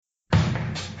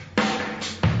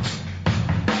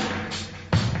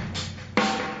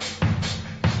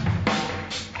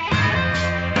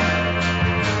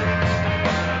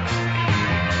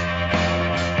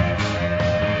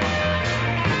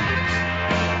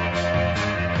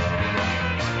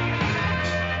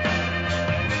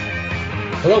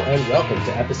Hello and welcome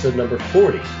to episode number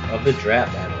 40 of The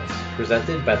Draft Analyst,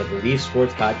 presented by the Believe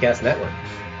Sports Podcast Network.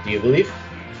 Do you believe?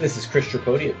 This is Chris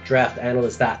Tripodi of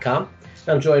DraftAnalyst.com.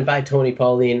 I'm joined by Tony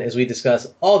Pauline as we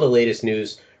discuss all the latest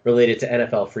news related to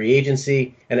NFL free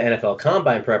agency and NFL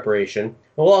combine preparation.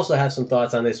 We'll also have some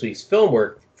thoughts on this week's film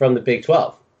work from the Big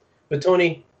 12. But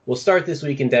Tony, we'll start this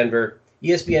week in Denver.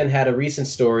 ESPN had a recent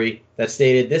story that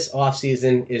stated this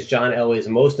offseason is John Elway's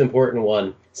most important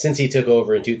one since he took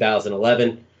over in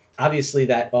 2011. Obviously,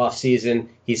 that offseason,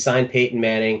 he signed Peyton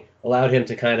Manning, allowed him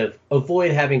to kind of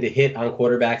avoid having to hit on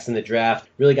quarterbacks in the draft,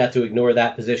 really got to ignore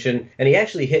that position, and he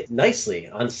actually hit nicely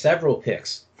on several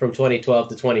picks from 2012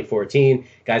 to 2014.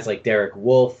 Guys like Derek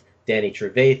Wolfe, Danny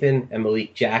Trevathan, and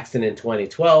Malik Jackson in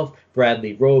 2012,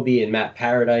 Bradley Roby and Matt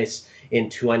Paradise in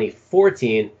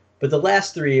 2014. But the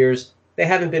last 3 years, they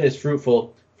haven't been as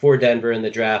fruitful for Denver in the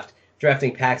draft.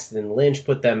 Drafting Paxton Lynch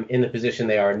put them in the position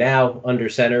they are now, under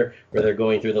center, where they're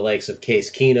going through the likes of Case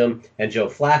Keenum and Joe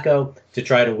Flacco to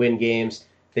try to win games.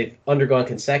 They've undergone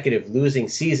consecutive losing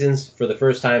seasons for the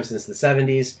first time since the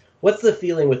 70s. What's the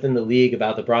feeling within the league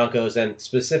about the Broncos and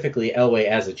specifically Elway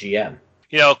as a GM?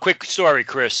 Quick story,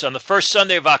 Chris. On the first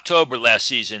Sunday of October last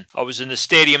season, I was in the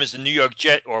stadium as when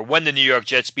the New York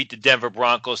Jets beat the Denver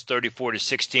Broncos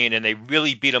 34-16, and they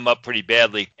really beat them up pretty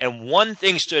badly. And one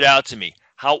thing stood out to me,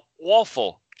 how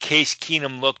awful Case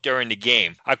Keenum looked during the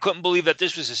game. I couldn't believe that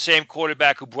this was the same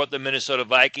quarterback who brought the Minnesota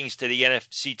Vikings to the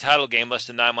NFC title game less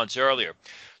than 9 months earlier.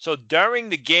 So during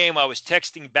the game, I was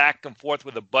texting back and forth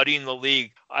with a buddy in the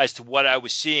league as to what I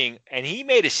was seeing, and he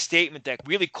made a statement that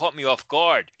really caught me off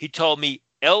guard. He told me,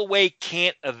 Elway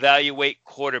can't evaluate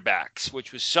quarterbacks,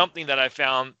 which was something that I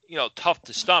found, tough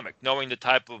to stomach, knowing the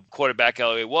type of quarterback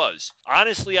Elway was.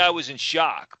 Honestly, I was in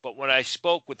shock, but when I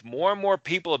spoke with more and more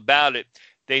people about it,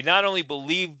 they not only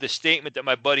believed the statement that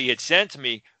my buddy had sent to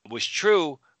me was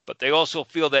true, but they also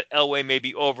feel that Elway may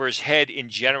be over his head in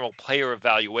general player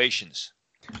evaluations.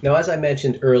 Now, as I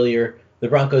mentioned earlier, the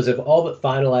Broncos have all but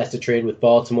finalized a trade with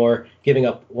Baltimore, giving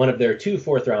up one of their 2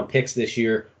 fourth-round picks this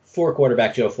year for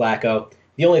quarterback Joe Flacco.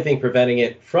 The only thing preventing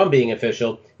it from being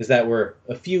official is that we're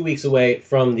a few weeks away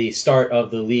from the start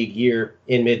of the league year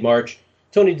in mid-March.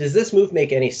 Tony, does this move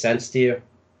make any sense to you?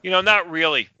 Not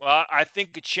really. Well, I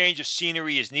think a change of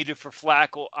scenery is needed for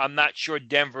Flacco. I'm not sure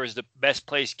Denver is the best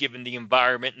place given the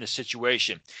environment and the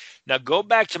situation. Now, go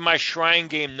back to my Shrine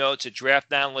Game notes at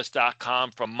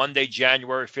draftanalyst.com from Monday,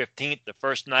 January 15th, the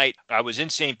first night I was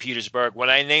in St. Petersburg, when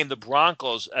I named the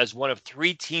Broncos as one of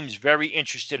 3 teams very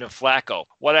interested in Flacco.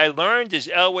 What I learned is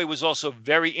Elway was also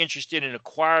very interested in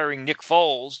acquiring Nick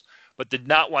Foles, but did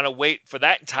not want to wait for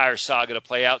that entire saga to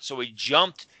play out, so he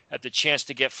jumped at the chance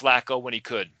to get Flacco when he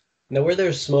could. Now, where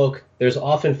there's smoke, there's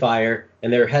often fire,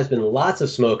 and there has been lots of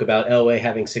smoke about Elway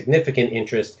having significant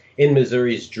interest in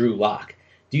Missouri's Drew Lock.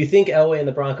 Do you think Elway and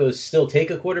the Broncos still take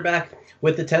a quarterback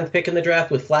with the 10th pick in the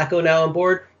draft with Flacco now on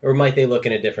board, or might they look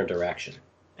in a different direction?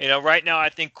 Right now I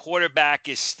think quarterback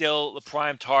is still the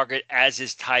prime target, as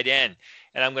is tight end.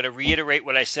 And I'm going to reiterate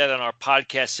what I said on our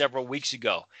podcast several weeks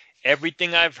ago.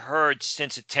 Everything I've heard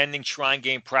since attending Shrine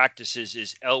Game practices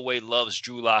is Elway loves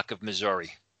Drew Lock of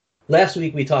Missouri. Last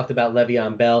week we talked about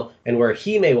Le'Veon Bell and where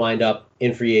he may wind up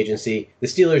in free agency. The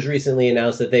Steelers recently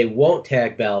announced that they won't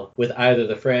tag Bell with either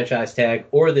the franchise tag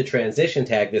or the transition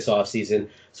tag this offseason,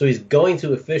 so he's going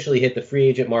to officially hit the free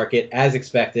agent market as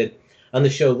expected. On the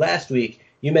show last week,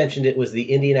 you mentioned it was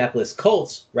the Indianapolis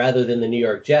Colts rather than the New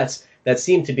York Jets that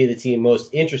seemed to be the team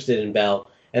most interested in Bell,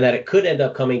 and that it could end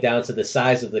up coming down to the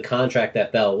size of the contract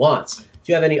that Bell wants. Do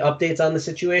you have any updates on the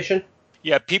situation?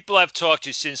 Yeah, people I've talked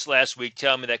to since last week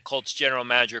tell me that Colts general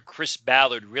manager Chris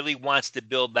Ballard really wants to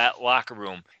build that locker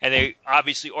room. And they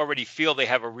obviously already feel they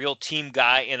have a real team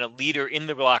guy and a leader in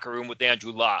the locker room with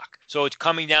Andrew Luck. So it's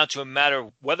coming down to a matter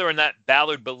of whether or not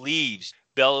Ballard believes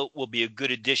Bell will be a good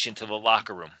addition to the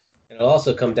locker room. It'll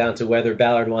also come down to whether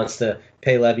Ballard wants to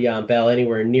pay Le'Veon Bell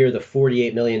anywhere near the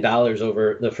 $48 million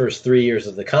over the first 3 years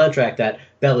of the contract that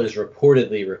Bell is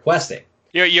reportedly requesting.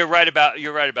 You're right about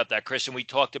that, Chris, and we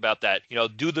talked about that.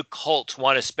 Do the Colts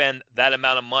want to spend that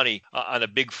amount of money on a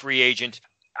big free agent?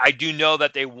 I do know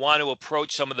that they want to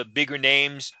approach some of the bigger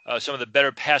names, some of the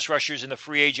better pass rushers in the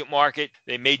free agent market.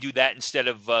 They may do that instead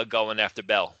of going after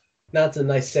Bell. Now it's a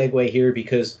nice segue here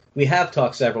because we have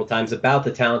talked several times about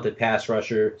the talented pass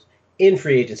rushers in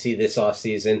free agency this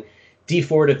offseason. Dee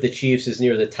Ford of the Chiefs is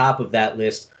near the top of that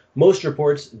list. Most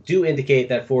reports do indicate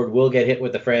that Ford will get hit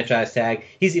with the franchise tag.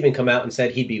 He's even come out and said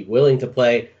he'd be willing to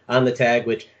play on the tag,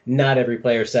 which not every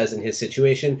player says in his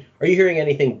situation. Are you hearing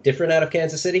anything different out of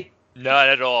Kansas City? Not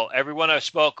at all. Everyone I've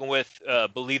spoken with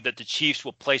believe that the Chiefs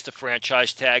will place the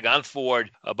franchise tag on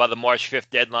Ford by the March 5th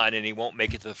deadline, and he won't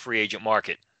make it to the free agent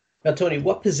market. Now, Tony,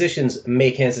 what positions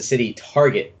may Kansas City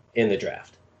target in the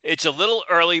draft? It's a little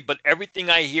early, but everything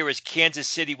I hear is Kansas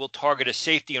City will target a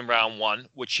safety in round one,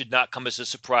 which should not come as a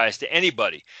surprise to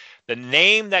anybody. The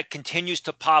name that continues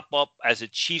to pop up as a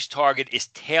Chiefs target is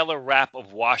Taylor Rapp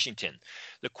of Washington.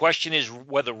 The question is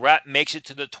whether Rapp makes it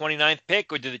to the 29th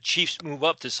pick, or do the Chiefs move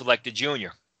up to select a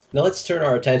junior? Now let's turn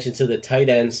our attention to the tight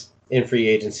ends in free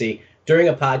agency. During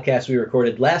a podcast we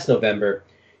recorded last November,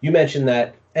 you mentioned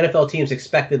that NFL teams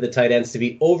expected the tight ends to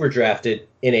be overdrafted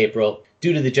in April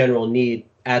due to the general need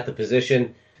at the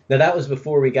position. Now that was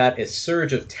before we got a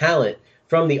surge of talent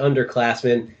from the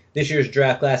underclassmen. This year's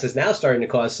draft class is now starting to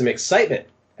cause some excitement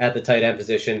at the tight end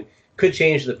position. Could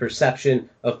change the perception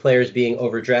of players being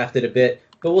overdrafted a bit,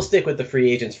 but we'll stick with the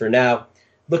free agents for now.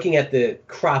 Looking at the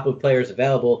crop of players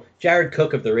available, Jared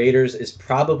Cook of the Raiders is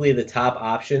probably the top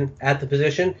option at the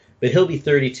position, but he'll be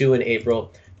 32 in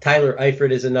April. Tyler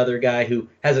Eifert is another guy who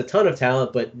has a ton of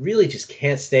talent, but really just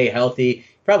can't stay healthy.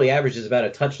 Probably averages about a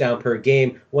touchdown per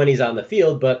game when he's on the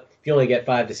field, but if you only get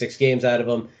 5 to 6 games out of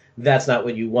him, that's not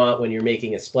what you want when you're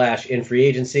making a splash in free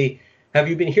agency. Have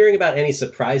you been hearing about any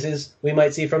surprises we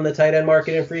might see from the tight end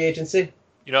market in free agency?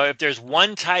 You know, if there's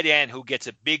one tight end who gets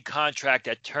a big contract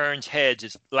that turns heads,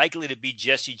 it's likely to be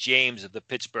Jesse James of the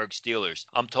Pittsburgh Steelers.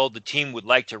 I'm told the team would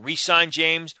like to re-sign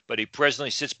James, but he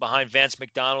presently sits behind Vance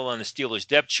McDonald on the Steelers'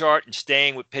 depth chart, and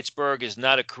staying with Pittsburgh is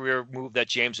not a career move that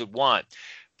James would want.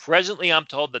 Presently, I'm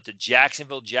told that the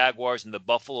Jacksonville Jaguars and the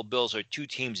Buffalo Bills are two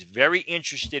teams very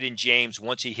interested in James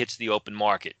once he hits the open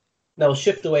market. Now we'll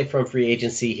shift away from free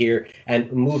agency here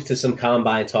and move to some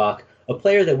combine talk. A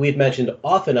player that we've mentioned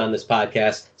often on this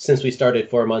podcast since we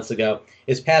started 4 months ago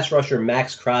is pass rusher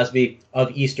Max Crosby of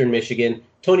Eastern Michigan.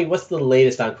 Tony, what's the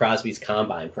latest on Crosby's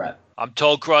combine prep? I'm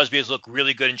told Crosby has looked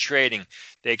really good in training.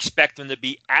 They expect him to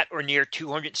be at or near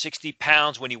 260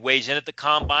 pounds when he weighs in at the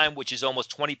combine, which is almost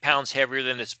 20 pounds heavier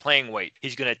than his playing weight.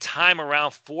 He's going to time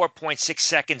around 4.6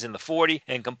 seconds in the 40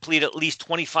 and complete at least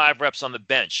 25 reps on the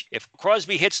bench. If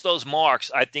Crosby hits those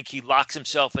marks, I think he locks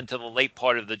himself into the late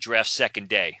part of the draft's second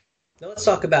day. Now let's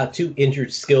talk about two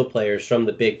injured skill players from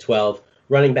the Big 12,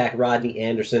 running back Rodney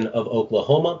Anderson of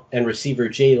Oklahoma and receiver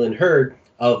Jalen Hurd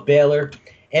of Baylor.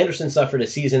 Anderson suffered a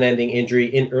season-ending injury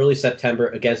in early September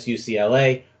against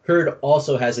UCLA. Hurd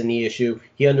also has a knee issue.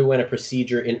 He underwent a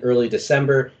procedure in early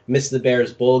December, missed the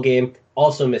Bears bowl game,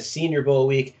 also missed Senior Bowl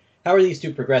week. How are these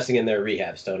two progressing in their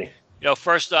rehabs, Tony? You know,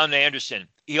 first on Anderson.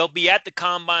 He'll be at the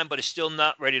combine, but is still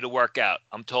not ready to work out.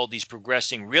 I'm told he's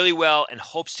progressing really well and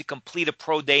hopes to complete a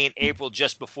pro day in April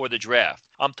just before the draft.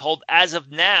 I'm told as of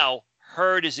now,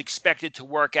 Hurd is expected to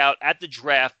work out at the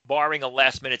draft, barring a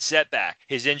last-minute setback.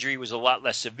 His injury was a lot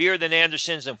less severe than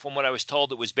Anderson's, and from what I was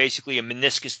told, it was basically a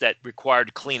meniscus that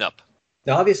required cleanup.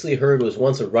 Now, obviously, Hurd was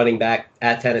once a running back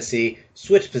at Tennessee,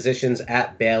 switched positions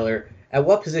at Baylor. At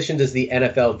what position does the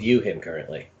NFL view him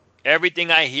currently?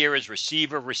 Everything I hear is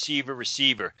receiver, receiver,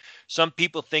 receiver. Some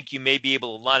people think you may be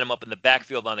able to line him up in the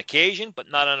backfield on occasion, but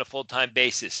not on a full-time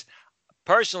basis.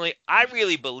 Personally, I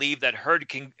really believe that Hurd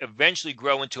can eventually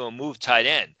grow into a move tight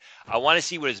end. I want to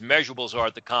see what his measurables are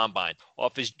at the combine.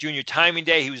 Off his junior timing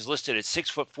day, he was listed at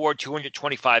 6'4",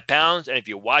 225 pounds, and if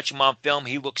you watch him on film,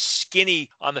 he looks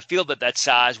skinny on the field at that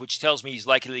size, which tells me he's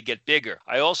likely to get bigger.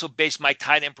 I also base my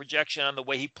tight end projection on the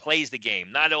way he plays the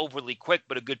game. Not overly quick,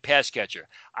 but a good pass catcher.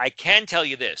 I can tell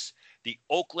you this. The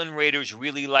Oakland Raiders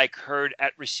really like Hurd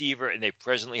at receiver, and they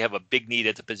presently have a big need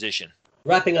at the position.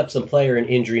 Wrapping up some player and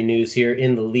injury news here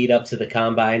in the lead up to the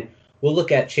combine, we'll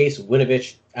look at Chase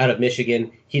Winovich out of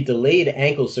Michigan. He delayed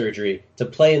ankle surgery to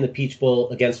play in the Peach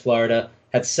Bowl against Florida,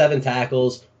 had 7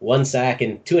 tackles, 1 sack,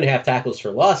 and 2.5 tackles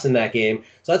for loss in that game.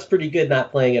 So that's pretty good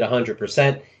not playing at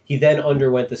 100%. He then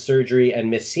underwent the surgery and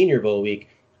missed Senior Bowl week.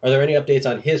 Are there any updates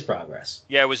on his progress?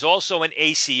 Yeah, it was also an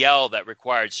ACL that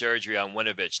required surgery on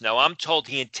Winovich. Now, I'm told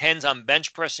he intends on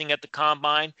bench pressing at the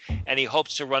combine, and he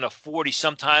hopes to run a 40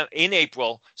 sometime in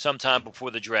April, sometime before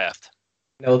the draft.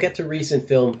 Now, we'll get to recent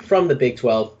film from the Big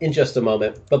 12 in just a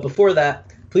moment. But before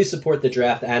that, please support the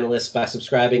Draft Analysts by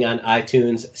subscribing on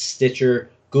iTunes,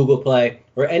 Stitcher, Google Play,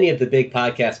 or any of the big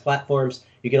podcast platforms.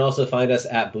 You can also find us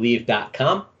at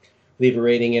Believe.com. Leave a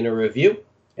rating and a review.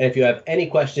 And if you have any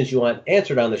questions you want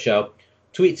answered on the show,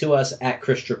 tweet to us at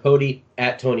Chris Tripodi,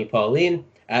 at Tony Pauline,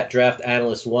 at Draft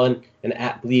Analyst 1, and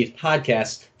at Believe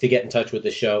Podcast to get in touch with the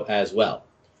show as well.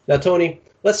 Now, Tony,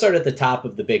 let's start at the top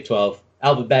of the Big 12,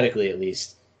 alphabetically at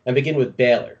least, and begin with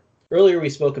Baylor. Earlier we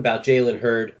spoke about Jalen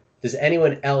Hurd. Does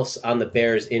anyone else on the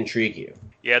Bears intrigue you?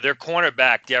 Yeah, their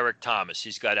cornerback, Derek Thomas.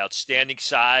 He's got outstanding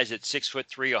size at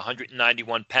 6'3",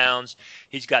 191 pounds.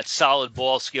 He's got solid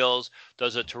ball skills,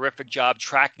 does a terrific job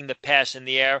tracking the pass in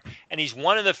the air, and he's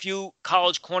one of the few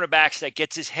college cornerbacks that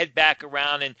gets his head back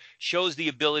around and shows the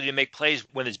ability to make plays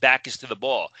when his back is to the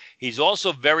ball. He's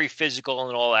also very physical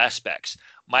in all aspects.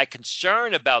 My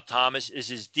concern about Thomas is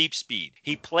his deep speed.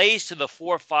 He plays to the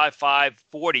 4.55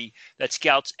 40 that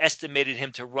scouts estimated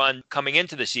him to run coming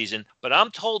into the season, but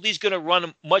I'm told he's going to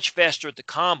run much faster at the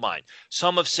combine.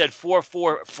 Some have said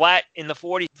 4.4 flat in the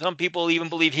 40. Some people even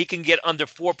believe he can get under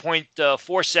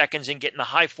 4.4 seconds and get in the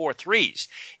high 4.3s.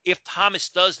 If Thomas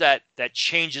does that, that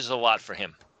changes a lot for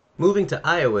him. Moving to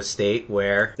Iowa State,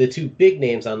 where the two big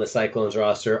names on the Cyclones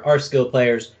roster are skill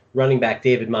players, running back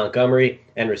David Montgomery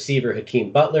and receiver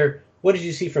Hakeem Butler. What did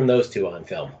you see from those two on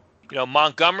film? You know,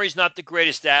 Montgomery's not the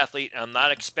greatest athlete. I'm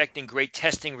not expecting great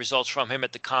testing results from him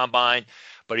at the combine,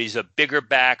 but he's a bigger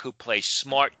back who plays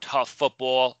smart, tough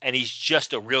football, and he's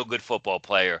just a real good football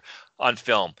player on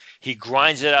film. He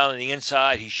grinds it out on the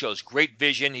inside. He shows great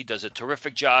vision. He does a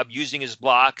terrific job using his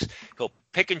blocks. He'll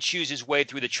pick and choose his way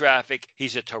through the traffic.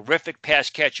 He's a terrific pass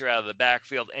catcher out of the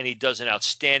backfield, and he does an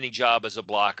outstanding job as a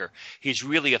blocker. He's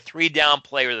really a three-down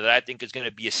player that I think is going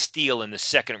to be a steal in the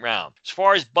second round. As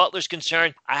far as Butler's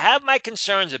concerned, I have my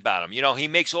concerns about him. You know, he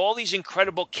makes all these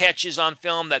incredible catches on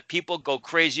film that people go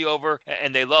crazy over,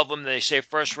 and they love him, and they say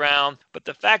first round. But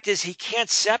the fact is he can't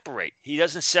separate. He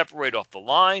doesn't separate off the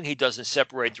line. He doesn't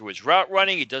separate through his route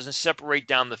running. He doesn't separate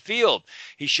down the field.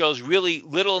 He shows really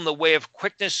little in the way of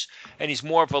quickness, and he's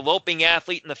more of a loping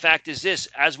athlete. And the fact is this,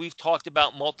 as we've talked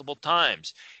about multiple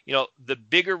times, you know, the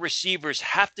bigger receivers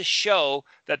have to show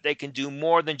that they can do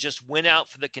more than just win out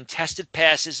for the contested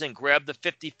passes and grab the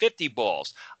 50-50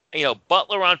 balls. You know,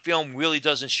 Butler on film really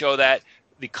doesn't show that.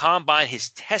 The combine, his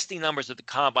testing numbers at the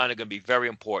combine are going to be very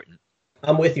important.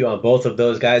 I'm with you on both of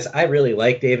those guys. I really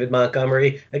like David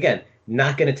Montgomery. Again,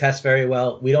 not going to test very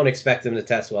well. We don't expect him to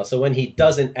test well. So when he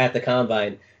doesn't at the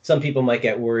combine, some people might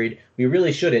get worried. We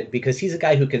really shouldn't, because he's a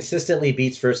guy who consistently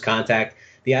beats first contact.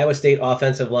 The Iowa State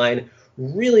offensive line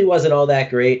really wasn't all that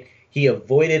great. He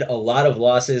avoided a lot of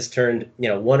losses, turned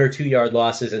 1 or 2 yard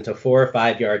losses into 4 or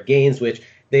 5 yard gains, which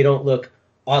they don't look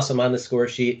awesome on the score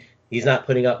sheet. He's not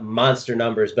putting up monster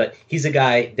numbers, but he's a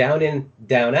guy down in,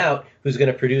 down out who's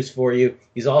going to produce for you.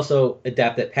 He's also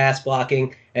adept at pass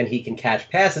blocking, and he can catch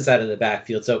passes out of the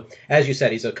backfield. So, as you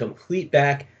said, he's a complete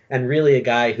back and really a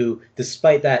guy who,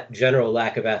 despite that general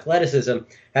lack of athleticism,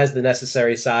 has the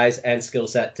necessary size and skill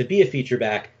set to be a feature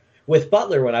back. With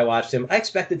Butler, when I watched him, I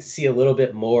expected to see a little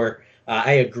bit more.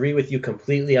 I agree with you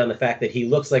completely on the fact that he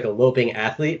looks like a loping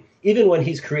athlete, even when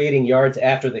he's creating yards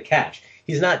after the catch.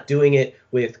 He's not doing it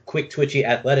with quick, twitchy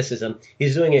athleticism.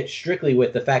 He's doing it strictly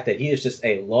with the fact that he is just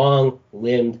a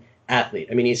long-limbed athlete.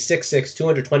 I mean, he's 6'6",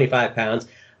 225 pounds,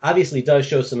 obviously does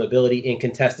show some ability in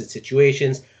contested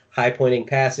situations, high-pointing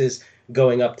passes,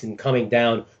 going up and coming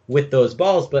down with those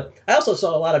balls. But I also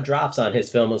saw a lot of drops on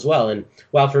his film as well. And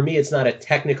while for me it's not a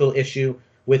technical issue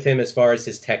with him as far as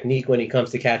his technique when he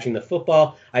comes to catching the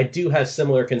football, I do have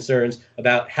similar concerns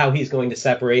about how he's going to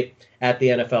separate at the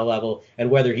NFL level and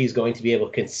whether he's going to be able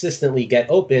to consistently get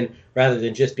open rather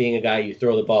than just being a guy you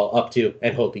throw the ball up to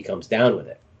and hope he comes down with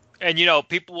it. And, you know,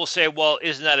 people will say, well,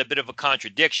 isn't that a bit of a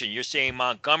contradiction? You're saying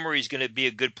Montgomery's going to be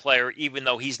a good player even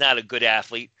though he's not a good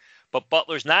athlete, but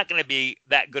Butler's not going to be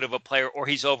that good of a player, or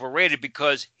he's overrated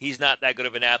because he's not that good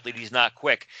of an athlete. He's not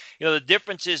quick. You know, the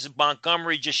difference is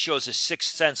Montgomery just shows a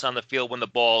sixth sense on the field when the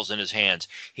ball's in his hands.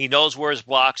 He knows where his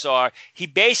blocks are. He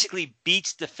basically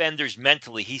beats defenders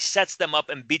mentally. He sets them up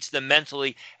and beats them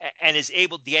mentally and is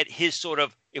able to get his sort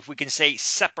of, if we can say,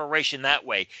 separation that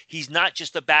way. He's not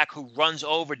just a back who runs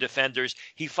over defenders.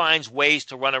 He finds ways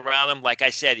to run around them. Like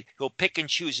I said, he'll pick and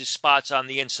choose his spots on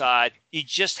the inside. He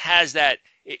just has that.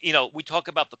 You know, we talk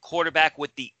about the quarterback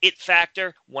with the it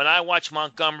factor. When I watch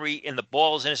Montgomery in the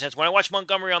balls in a sense, when I watch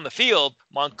Montgomery on the field,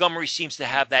 Montgomery seems to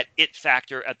have that it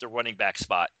factor at the running back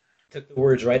spot. Took the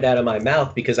words right out of my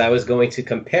mouth because I was going to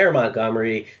compare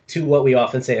Montgomery to what we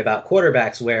often say about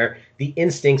quarterbacks, where the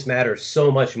instincts matter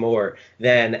so much more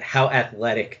than how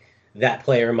athletic that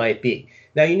player might be.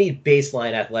 Now, you need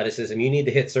baseline athleticism. You need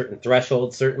to hit certain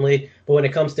thresholds, certainly. But when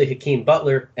it comes to Hakeem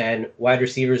Butler and wide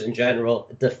receivers in general,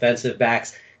 defensive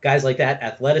backs, guys like that,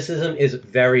 athleticism is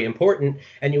very important.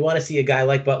 And you want to see a guy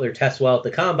like Butler test well at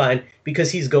the combine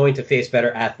because he's going to face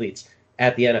better athletes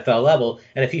at the NFL level.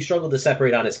 And if he struggled to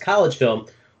separate on his college film,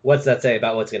 what's that say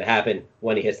about what's going to happen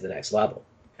when he hits the next level?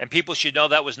 And people should know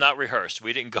that was not rehearsed.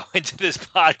 We didn't go into this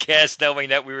podcast knowing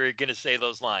that we were going to say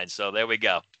those lines. So there we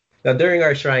go. Now, during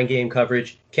our Shrine Game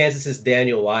coverage, Kansas's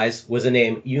Daniel Wise was a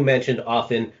name you mentioned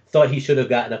often, thought he should have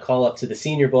gotten a call up to the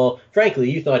Senior Bowl. Frankly,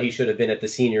 you thought he should have been at the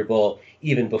Senior Bowl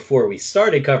even before we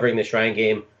started covering the Shrine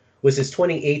Game. Was his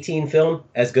 2018 film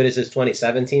as good as his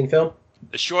 2017 film?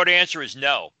 The short answer is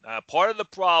no. Part of the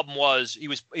problem was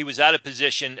he was out of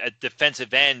position at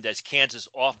defensive end, as Kansas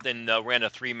often ran a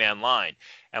three-man line.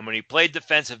 And when he played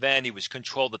defensive end, he was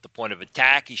controlled at the point of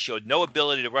attack. He showed no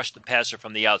ability to rush the passer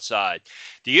from the outside.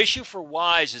 The issue for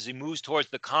Wise as he moves towards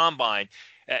the combine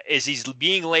is he's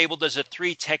being labeled as a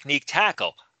three-technique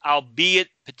tackle, albeit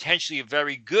potentially a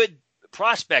very good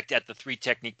prospect at the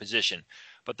three-technique position.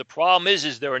 But the problem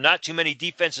is there are not too many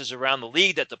defenses around the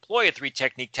league that deploy a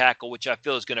three-technique tackle, which I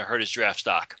feel is going to hurt his draft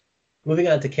stock. Moving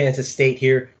on to Kansas State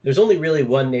here, there's only really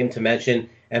one name to mention,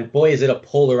 and boy is it a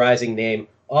polarizing name.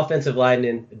 Offensive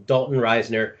lineman Dalton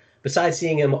Risner. Besides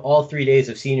seeing him all 3 days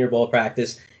of Senior Bowl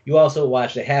practice, you also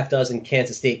watched a half dozen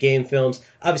Kansas State game films.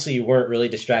 Obviously, you weren't really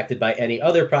distracted by any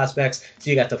other prospects, so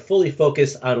you got to fully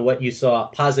focus on what you saw,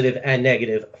 positive and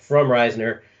negative, from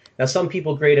Risner. Now, some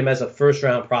people grade him as a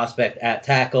first-round prospect at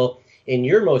tackle. In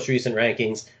your most recent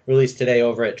rankings, released today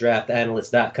over at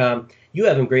draftanalyst.com, you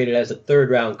have him graded as a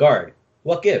third-round guard.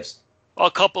 What gives? Well,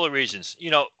 a couple of reasons.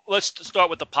 Let's start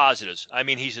with the positives. I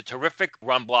mean, he's a terrific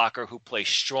run blocker who plays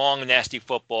strong, nasty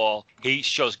football. He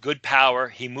shows good power.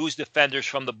 He moves defenders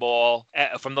from the ball,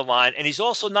 from the line, and he's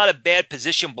also not a bad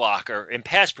position blocker in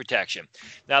pass protection.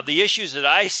 Now, the issues that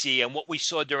I see and what we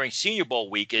saw during Senior Bowl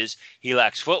week is he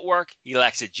lacks footwork, he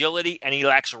lacks agility, and he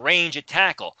lacks range at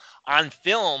tackle. On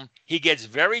film, he gets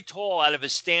very tall out of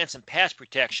his stance and pass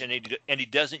protection, and he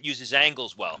doesn't use his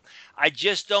angles well. I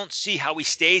just don't see how he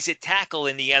stays at tackle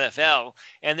in the NFL,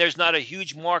 and there's not a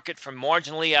huge market for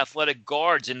marginally athletic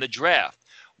guards in the draft.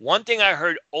 One thing I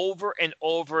heard over and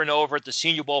over and over at the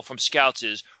Senior Bowl from scouts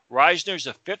is Risner's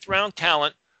a fifth-round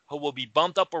talent who will be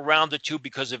bumped up a round or two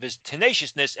because of his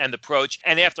tenaciousness and approach,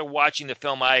 and after watching the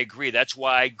film, I agree. That's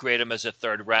why I grade him as a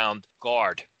third-round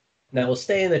guard. Now, we'll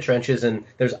stay in the trenches, and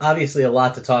there's obviously a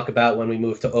lot to talk about when we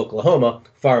move to Oklahoma,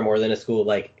 far more than a school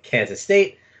like Kansas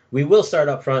State. We will start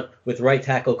up front with right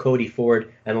tackle Cody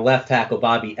Ford and left tackle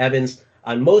Bobby Evans.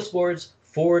 On most boards,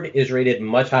 Ford is rated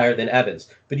much higher than Evans,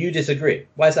 but you disagree.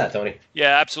 Why is that, Tony?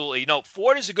 Yeah, absolutely.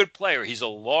 Ford is a good player. He's a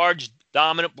large,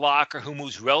 dominant blocker who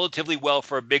moves relatively well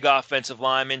for a big offensive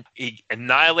lineman. He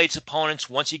annihilates opponents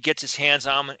once he gets his hands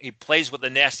on them. He plays with a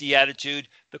nasty attitude.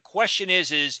 The question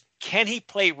is can he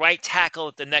play right tackle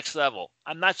at the next level?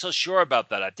 I'm not so sure about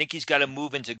that. I think he's got to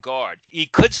move into guard. He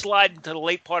could slide into the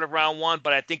late part of round one,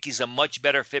 but I think he's a much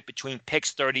better fit between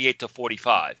picks 38 to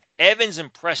 45. Evans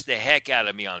impressed the heck out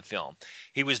of me on film.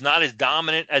 He was not as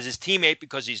dominant as his teammate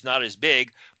because he's not as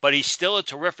big, but he's still a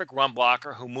terrific run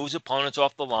blocker who moves opponents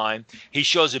off the line. He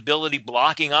shows ability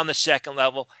blocking on the second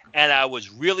level, and I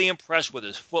was really impressed with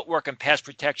his footwork and pass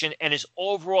protection and his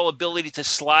overall ability to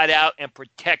slide out and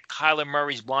protect Kyler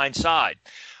Murray's blind side.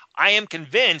 I am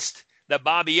convinced that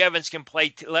Bobby Evans can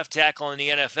play left tackle in the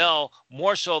NFL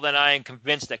more so than I am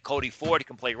convinced that Cody Ford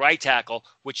can play right tackle,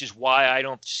 which is why I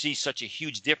don't see such a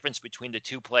huge difference between the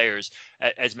two players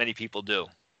as many people do.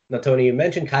 Now, Tony, you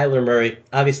mentioned Kyler Murray.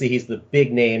 Obviously, he's the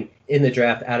big name in the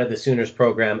draft out of the Sooners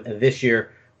program this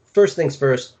year. First things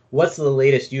first, what's the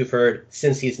latest you've heard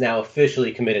since he's now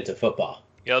officially committed to football?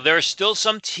 There are still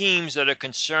some teams that are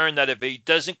concerned that if he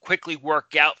doesn't quickly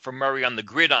work out for Murray on the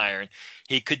gridiron,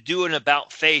 he could do an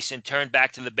about face and turn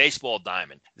back to the baseball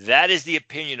diamond. That is the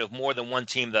opinion of more than one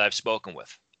team that I've spoken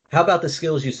with. How about the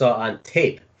skills you saw on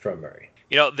tape from Murray?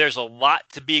 There's a lot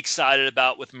to be excited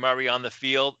about with Murray on the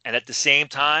field, and at the same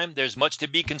time, there's much to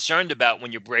be concerned about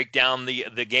when you break down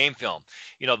the game film.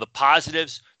 The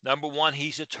positives, number one,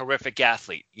 he's a terrific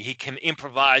athlete. He can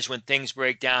improvise when things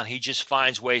break down. He just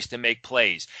finds ways to make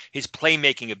plays. His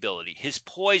playmaking ability, his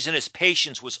poise and his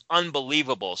patience was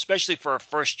unbelievable, especially for a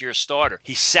first-year starter.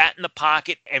 He sat in the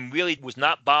pocket and really was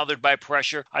not bothered by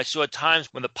pressure. I saw times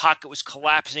when the pocket was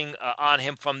collapsing on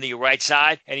him from the right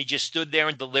side, and he just stood there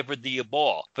and delivered the ball.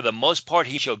 For the most part,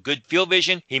 he showed good field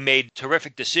vision. He made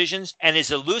terrific decisions, and his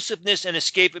elusiveness and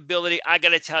escapability, I got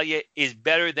to tell you, is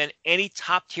better than any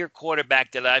top-tier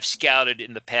quarterback that I've scouted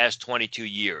in the past 22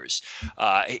 years.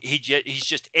 He's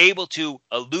just able to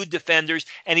elude defenders,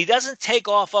 and he doesn't take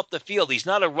off up the field. He's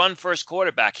not a run-first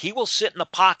quarterback. He will sit in the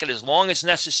pocket as long as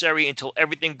necessary until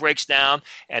everything breaks down,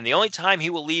 and the only time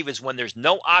he will leave is when there's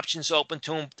no options open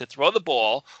to him to throw the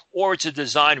ball or it's a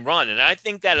design run. And I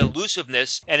think that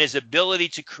elusiveness and his ability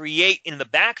to create in the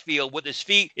backfield with his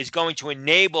feet is going to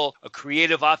enable a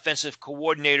creative offensive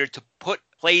coordinator to put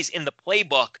plays in the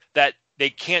playbook that they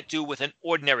can't do with an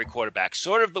ordinary quarterback.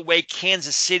 Sort of the way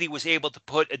Kansas City was able to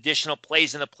put additional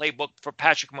plays in the playbook for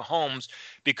Patrick Mahomes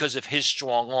because of his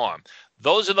strong arm.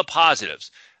 Those are the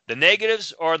positives. The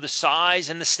negatives are the size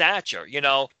and the stature.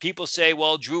 People say,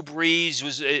 well, Drew Brees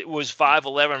was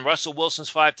 5'11", Russell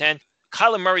Wilson's 5'10".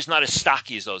 Kyler Murray's not as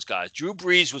stocky as those guys. Drew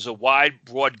Brees was a wide,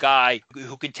 broad guy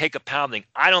who can take a pounding.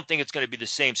 I don't think it's going to be the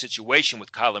same situation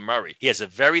with Kyler Murray. He has a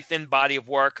very thin body of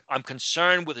work. I'm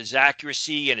concerned with his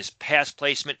accuracy and his pass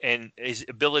placement and his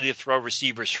ability to throw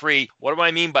receivers free. What do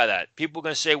I mean by that? People are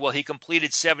going to say, well, he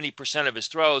completed 70% of his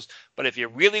throws. But if you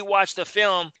really watch the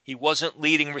film, he wasn't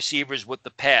leading receivers with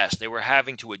the pass. They were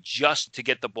having to adjust to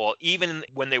get the ball. Even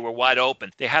when they were wide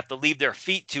open, they have to leave their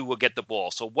feet to get the ball.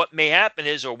 So what may happen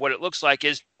is, or what it looks like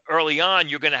is, early on,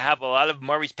 you're going to have a lot of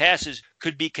Murray's passes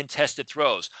could be contested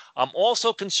throws. I'm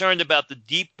also concerned about the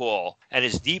deep ball and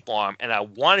his deep arm, and I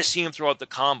want to see him throw at the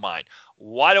combine.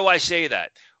 Why do I say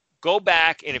that? Go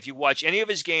back, and if you watch any of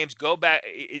his games, go back.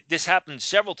 This happened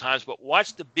several times, but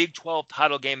watch the Big 12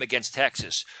 title game against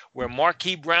Texas, where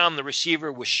Marquise Brown, the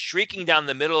receiver, was streaking down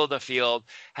the middle of the field,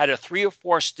 had a 3 or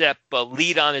 4 step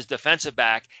lead on his defensive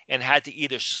back, and had to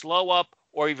either slow up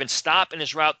or even stop in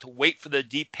his route to wait for the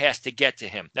deep pass to get to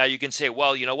him. Now, you can say,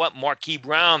 well, you know what? Marquise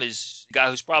Brown is a guy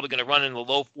who's probably going to run in the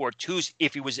low 4.2s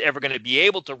if he was ever going to be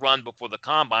able to run before the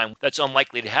combine. That's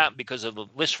unlikely to happen because of the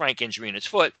Lisfranc injury in his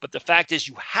foot. But the fact is,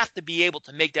 you have to be able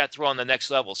to make that throw on the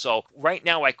next level. So right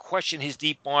now, I question his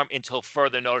deep arm until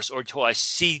further notice or until I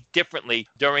see differently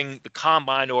during the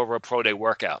combine or a pro day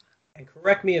workout. And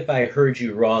correct me if I heard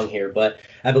you wrong here, but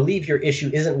I believe your issue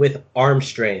isn't with arm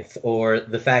strength or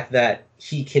the fact that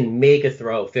he can make a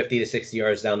throw 50 to 60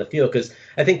 yards down the field, because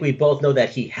I think we both know that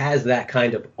he has that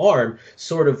kind of arm,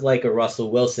 sort of like a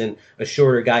Russell Wilson, a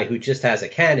shorter guy who just has a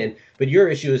cannon. But your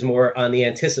issue is more on the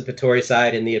anticipatory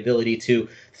side and the ability to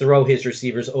throw his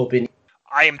receivers open.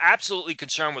 I am absolutely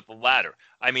concerned with the latter.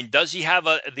 I mean, does he have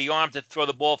the arm to throw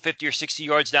the ball 50 or 60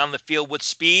 yards down the field with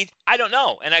speed? I don't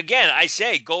know. And again, I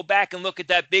say, go back and look at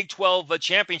that Big 12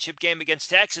 championship game against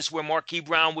Texas where Marquise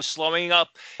Brown was slowing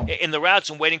up in the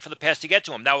routes and waiting for the pass to get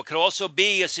to him. Now, it could also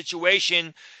be a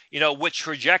situation, with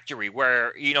trajectory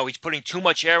where, he's putting too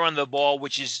much air on the ball,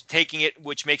 which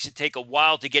makes it take a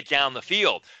while to get down the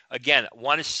field. Again, I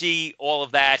want to see all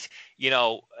of that.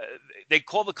 They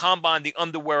call the combine the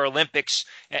underwear Olympics,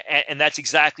 and that's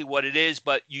exactly what it is.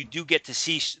 But you do get to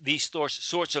see these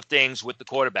sorts of things with the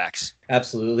quarterbacks.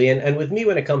 Absolutely. And with me,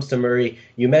 when it comes to Murray,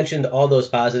 you mentioned all those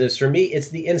positives. For me, it's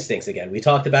the instincts again. We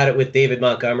talked about it with David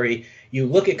Montgomery. You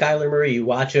look at Kyler Murray, you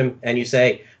watch him, and you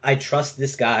say, I trust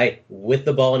this guy with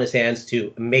the ball in his hands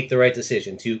to make the right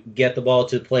decision, to get the ball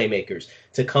to playmakers,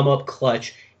 to come up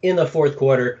clutch in the fourth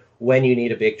quarter when you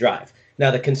need a big drive. Now,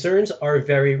 the concerns are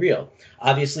very real.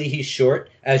 Obviously, he's short.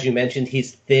 As you mentioned,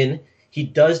 he's thin. He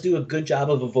does do a good job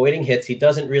of avoiding hits. He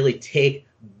doesn't really take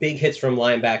big hits from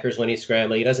linebackers when he's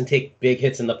scrambling. He doesn't take big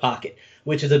hits in the pocket,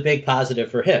 which is a big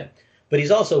positive for him. But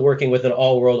he's also working with an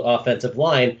all-world offensive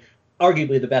line,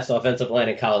 arguably the best offensive line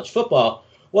in college football.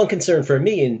 One concern for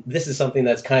me, and this is something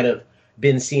that's kind of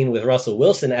been seen with Russell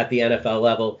Wilson at the NFL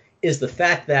level, is the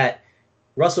fact that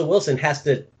Russell Wilson has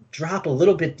to drop a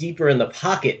little bit deeper in the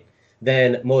pocket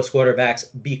than most quarterbacks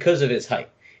because of his height.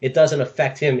 It doesn't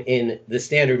affect him in the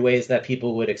standard ways that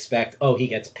people would expect. Oh, he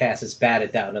gets passes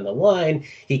batted down on the line.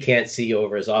 He can't see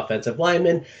over his offensive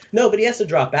lineman. No, but he has to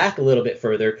drop back a little bit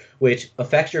further, which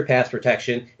affects your pass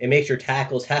protection. It makes your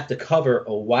tackles have to cover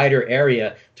a wider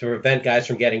area to prevent guys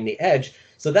from getting the edge.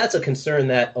 So that's a concern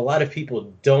that a lot of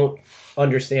people don't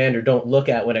understand or don't look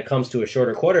at when it comes to a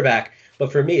shorter quarterback.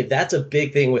 But for me, that's a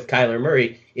big thing with Kyler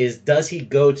Murray is, does he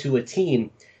go to a team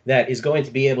that is going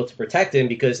to be able to protect him?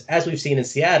 Because as we've seen in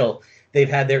Seattle, they've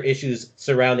had their issues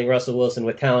surrounding Russell Wilson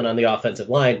with talent on the offensive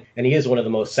line, and he is one of the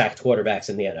most sacked quarterbacks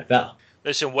in the NFL.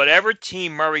 Listen, whatever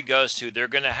team Murray goes to, they're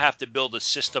going to have to build a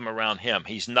system around him.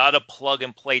 He's not a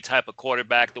plug-and-play type of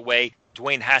quarterback the way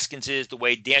Dwayne Haskins is, the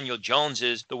way Daniel Jones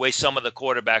is, the way some of the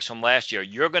quarterbacks from last year.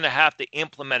 You're going to have to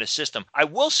implement a system. I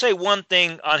will say one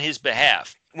thing on his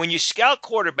behalf. When you scout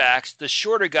quarterbacks, the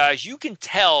shorter guys, you can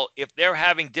tell if they're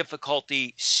having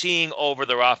difficulty seeing over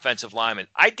their offensive linemen.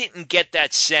 I didn't get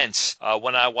that sense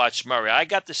when I watched Murray. I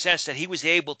got the sense that he was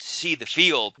able to see the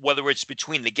field, whether it's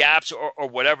between the gaps or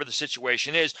whatever the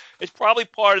situation is. It's probably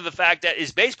part of the fact that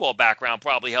his baseball background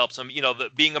probably helps him.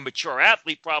 Being a mature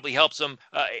athlete probably helps him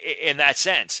in that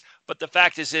sense. But the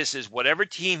fact is this, is whatever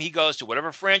team he goes to,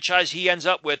 whatever franchise he ends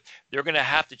up with, they're going to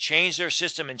have to change their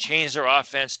system and change their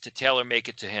offense to tailor make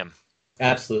it to him.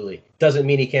 Absolutely. Doesn't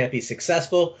mean he can't be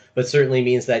successful, but certainly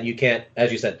means that you can't,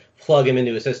 as you said, plug him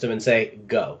into a system and say,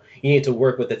 go. You need to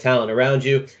work with the talent around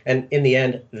you. And in the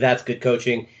end, that's good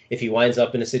coaching. If he winds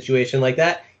up in a situation like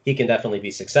that, he can definitely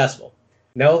be successful.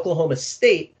 Now, Oklahoma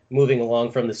State, moving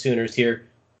along from the Sooners here,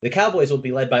 the Cowboys will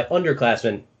be led by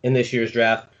underclassmen in this year's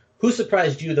draft. Who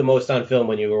surprised you the most on film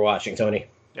when you were watching, Tony?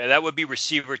 Yeah, that would be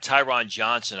receiver Tyron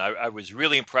Johnson. I was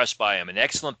really impressed by him. An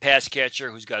excellent pass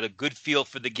catcher who's got a good feel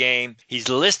for the game. He's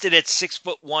listed at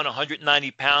 6'1",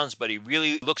 190 pounds, but he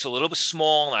really looks a little bit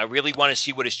small, and I really want to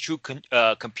see what his true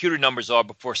computer numbers are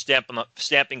before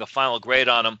stamping a final grade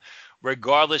on him.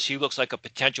 Regardless, he looks like a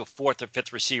potential fourth or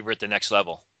fifth receiver at the next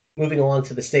level. Moving along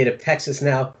to the state of Texas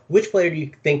now, which player do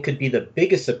you think could be the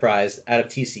biggest surprise out of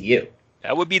TCU?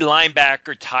 That would be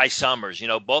linebacker Ty Summers. You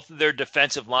know, both of their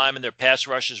defensive linemen, their pass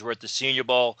rushers were at the Senior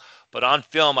Bowl. But on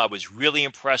film, I was really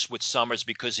impressed with Summers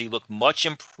because he looked much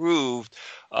improved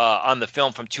on the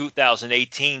film from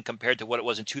 2018 compared to what it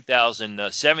was in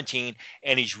 2017.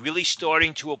 And he's really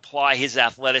starting to apply his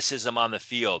athleticism on the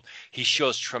field. He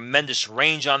shows tremendous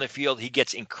range on the field. He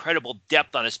gets incredible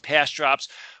depth on his pass drops,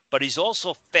 but he's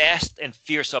also fast and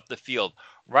fierce up the field.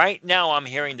 Right now, I'm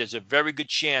hearing there's a very good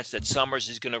chance that Summers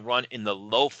is going to run in the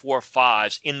low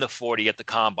 4.5s in the 40 at the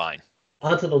Combine.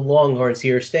 On to the Longhorns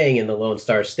here, staying in the Lone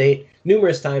Star State.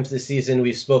 Numerous times this season,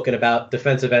 we've spoken about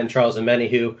defensive end Charles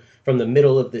Omenihu. From the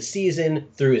middle of the season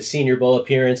through his Senior Bowl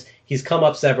appearance, he's come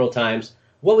up several times.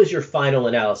 What was your final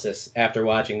analysis after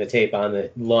watching the tape on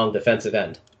the long defensive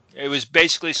end? It was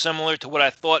basically similar to what I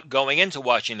thought going into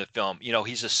watching the film. You know,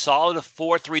 he's a solid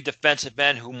 4-3 defensive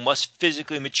end who must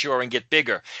physically mature and get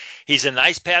bigger. He's a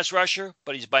nice pass rusher,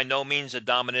 but he's by no means a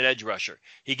dominant edge rusher.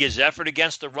 He gives effort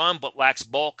against the run, but lacks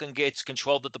bulk and gets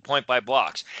controlled at the point by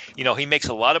blocks. You know, he makes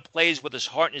a lot of plays with his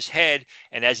heart in his head,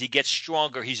 and as he gets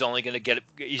stronger, he's only going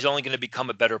to become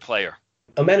a better player.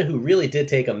 Omenihu really did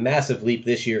take a massive leap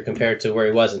this year compared to where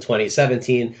he was in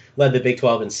 2017, led the Big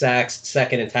 12 in sacks,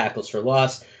 second in tackles for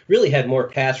loss, really had more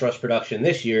pass rush production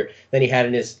this year than he had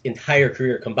in his entire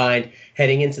career combined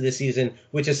heading into the season,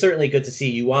 which is certainly good to see.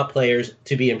 You want players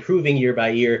to be improving year by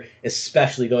year,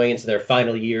 especially going into their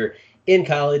final year in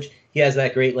college. He has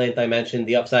that great length I mentioned,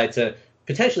 the upside to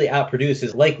potentially outproduce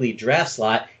his likely draft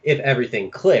slot if everything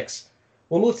clicks.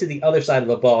 We'll move to the other side of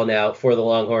the ball now for the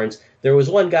Longhorns. There was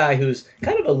one guy who's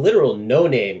kind of a literal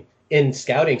no-name in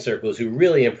scouting circles who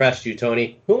really impressed you,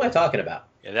 Tony. Who am I talking about?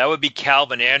 Yeah, that would be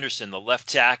Calvin Anderson, the left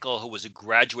tackle who was a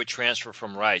graduate transfer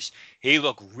from Rice. He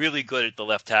looked really good at the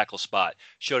left tackle spot,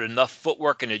 showed enough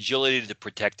footwork and agility to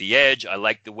protect the edge. I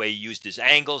liked the way he used his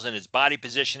angles and his body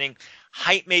positioning.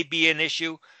 Height may be an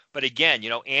issue, but again, you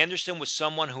know, Anderson was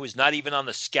someone who was not even on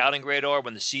the scouting radar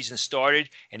when the season started,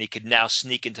 and he could now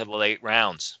sneak into the late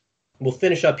rounds. We'll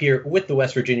finish up here with the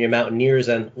West Virginia Mountaineers,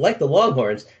 and like the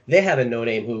Longhorns, they have a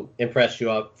no-name who impressed you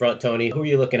up front, Tony. Who are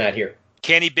you looking at here?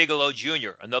 Kenny Bigelow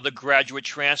Jr., another graduate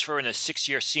transfer and a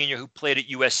six-year senior who played at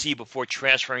USC before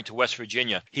transferring to West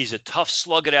Virginia. He's a tough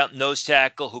slug-it-out nose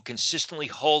tackle who consistently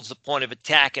holds the point of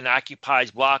attack and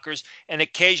occupies blockers and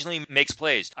occasionally makes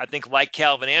plays. I think like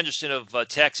Calvin Anderson of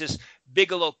Texas,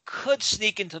 Bigelow could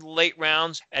sneak into the late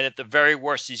rounds, and at the very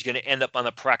worst, he's going to end up on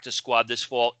the practice squad this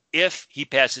fall if he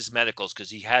passes medicals,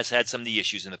 because he has had some of the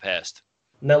issues in the past.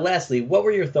 Now, lastly, what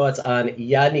were your thoughts on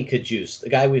Yodny Cajuste, the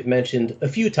guy we've mentioned a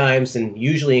few times and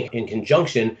usually in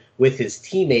conjunction with his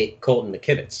teammate Colton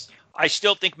McKivitz? I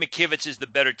still think McKivitz is the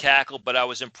better tackle, but I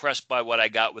was impressed by what I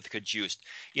got with Cajuste.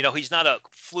 You know, he's not a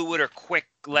fluid or quick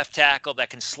left tackle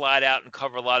that can slide out and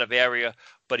cover a lot of area,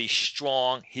 but he's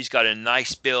strong. He's got a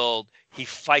nice build. He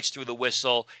fights through the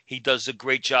whistle. He does a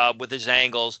great job with his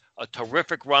angles, a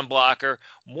terrific run blocker,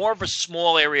 more of a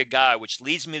small area guy, which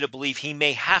leads me to believe he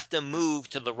may have to move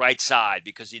to the right side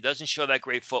because he doesn't show that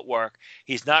great footwork.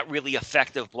 He's not really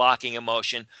effective blocking in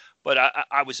motion, but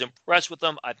I was impressed with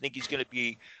him. I think he's going to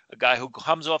be a guy who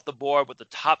comes off the board with the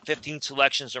top 15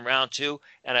 selections in round 2,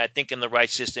 and I think in the right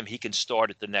system he can start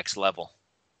at the next level.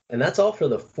 And that's all for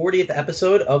the 40th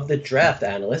episode of The Draft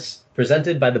Analysts,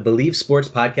 presented by the Believe Sports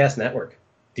Podcast Network.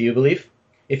 Do you believe?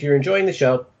 If you're enjoying the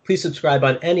show, please subscribe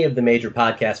on any of the major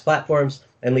podcast platforms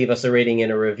and leave us a rating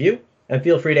and a review. And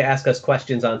feel free to ask us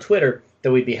questions on Twitter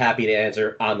that we'd be happy to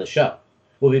answer on the show.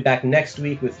 We'll be back next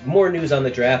week with more news on the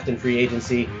draft and free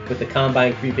agency, with the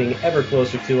Combine creeping ever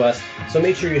closer to us. So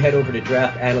make sure you head over to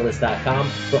draftanalyst.com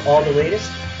for all the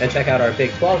latest and check out our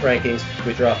Big 12 rankings,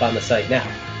 which are up on the site now.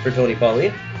 For Tony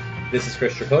Pauline, this is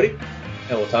Chris Tripodi,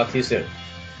 and we'll talk to you soon.